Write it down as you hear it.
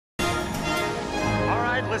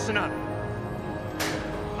right, listen up.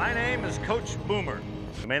 My name is Coach Boomer.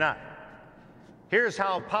 You may not. Here's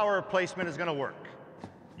how power placement is going to work.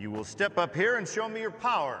 You will step up here and show me your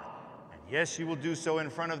power. And yes, you will do so in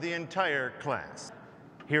front of the entire class.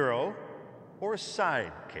 Hero or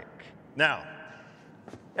sidekick. Now,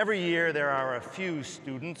 every year there are a few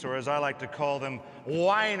students, or as I like to call them,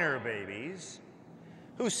 whiner babies,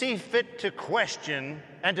 who see fit to question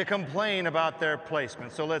and to complain about their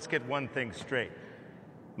placement. So let's get one thing straight.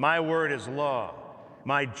 My word is law.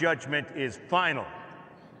 My judgment is final.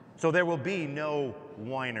 So there will be no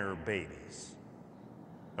whiner babies.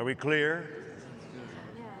 Are we clear?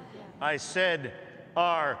 I said,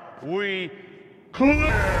 are we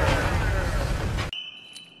clear?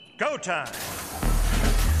 Go time.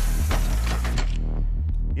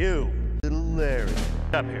 You, little Larry,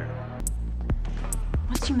 up here.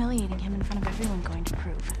 What's humiliating him in front of everyone going to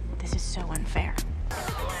prove? This is so unfair.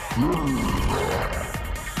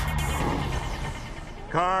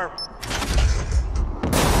 Car.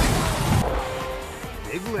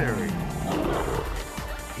 Big Larry.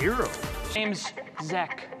 Hero. Name's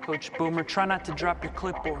Zach, Coach Boomer. Try not to drop your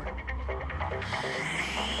clipboard.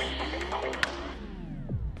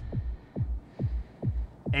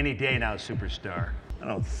 Any day now, superstar. I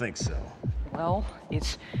don't think so. Well,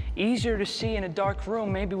 it's easier to see in a dark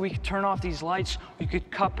room. Maybe we could turn off these lights. You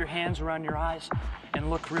could cup your hands around your eyes and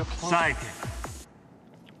look real close. Sidekick.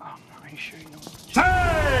 Are you sure you know?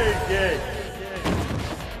 Sidekick!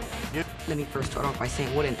 Let me first start off by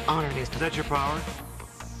saying what an honor it is to... Is that your power?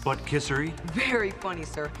 Butt kissery? Very funny,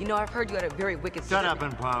 sir. You know, I've heard you had a very wicked... Shut up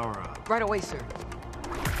and power up. Right away, sir.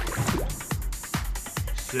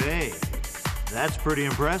 Say, that's pretty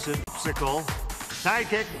impressive. Sickle.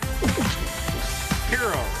 Sidekick.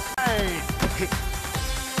 Hero. Sidekick.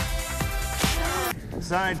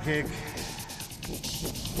 Sidekick.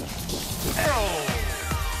 Oh.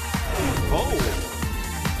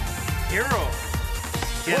 Hero.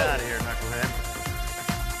 Get out of here, knucklehead.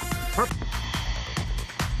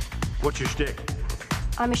 What's your shtick?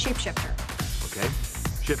 I'm a shapeshifter. Okay,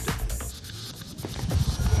 shift it.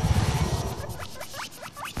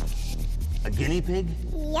 A guinea pig?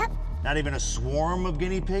 Yep. Not even a swarm of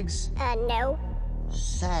guinea pigs? No.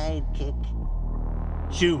 Sidekick.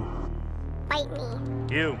 Shoo. Bite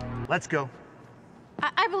me. You. Let's go.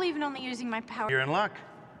 I believe in only using my power You're in luck.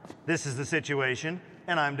 This is the situation,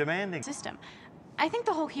 and I'm demanding. system. I think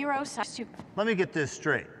the whole hero side is too... Let me get this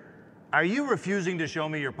straight. Are you refusing to show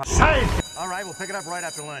me your power? Sidekick! All right, we'll pick it up right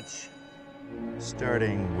after lunch.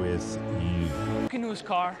 Starting with you. Look into his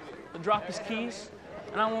car, he'll drop his keys,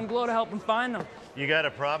 and I want Glow to help him find them. You got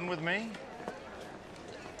a problem with me?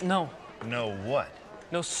 No. No what?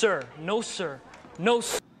 No, sir. No, sir. No,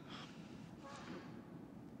 sir.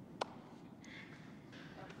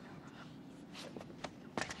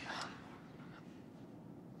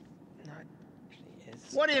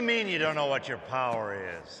 What do you mean you don't know what your power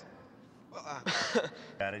is?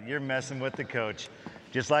 Got it. You're messing with the coach.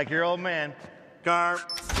 Just like your old man. Gar.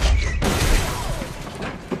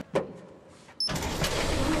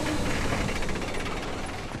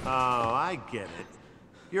 Oh, I get it.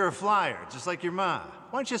 You're a flyer, just like your ma.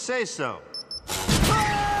 Why don't you say so?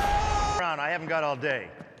 I haven't got all day.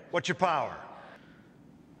 What's your power?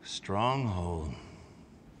 Stronghold.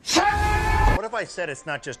 What if I said it's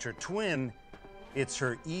not just her twin, it's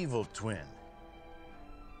her evil twin?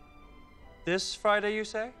 This Friday, you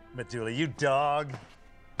say? Methulah, you dog.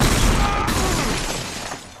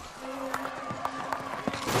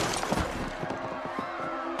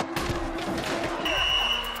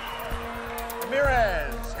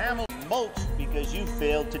 Ramirez, Hamilton, mulch because you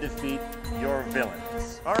failed to defeat your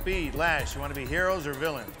villains. RB, Lash, you want to be heroes or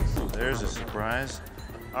villains? There's a surprise.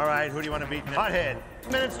 All right, who do you want to beat next? Hothead.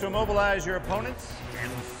 Minutes to immobilize your opponents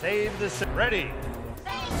and save the city. Ready?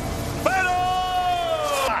 Battle!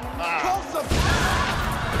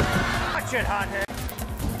 Watch it, Hothead.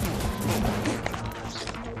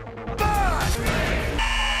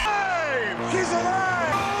 He's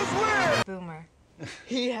alive! Boomer.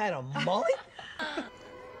 He had a mullet?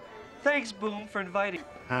 Thanks, Boom, for inviting.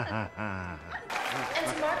 And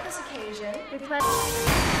to mark this occasion, we plan...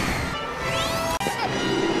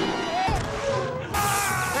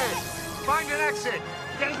 Hey, find an exit.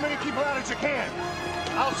 Get as many people out as you can.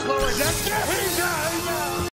 I'll slow it down. He's out!